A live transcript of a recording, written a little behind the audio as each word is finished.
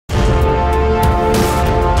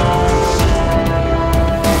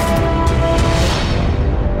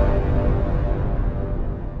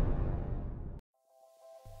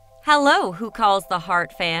Hello, Who Calls the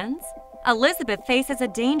Heart fans! Elizabeth faces a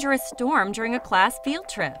dangerous storm during a class field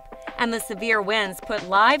trip, and the severe winds put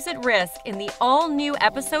lives at risk in the all-new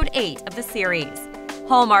Episode 8 of the series.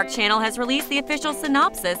 Hallmark Channel has released the official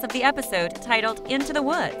synopsis of the episode titled Into the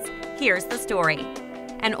Woods. Here's the story.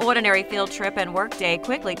 An ordinary field trip and workday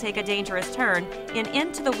quickly take a dangerous turn in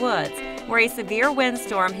Into the Woods, where a severe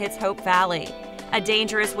windstorm hits Hope Valley. A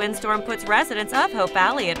dangerous windstorm puts residents of Hope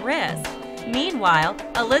Valley at risk. Meanwhile,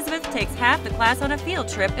 Elizabeth takes half the class on a field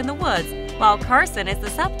trip in the woods, while Carson is the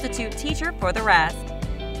substitute teacher for the rest.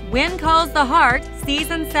 When Calls the Heart,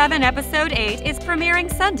 Season 7, Episode 8 is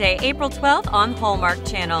premiering Sunday, April 12th on Hallmark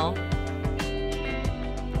Channel.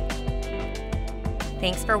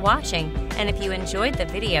 Thanks for watching, and if you enjoyed the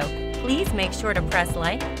video, please make sure to press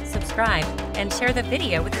like, subscribe, and share the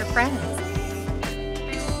video with your friends.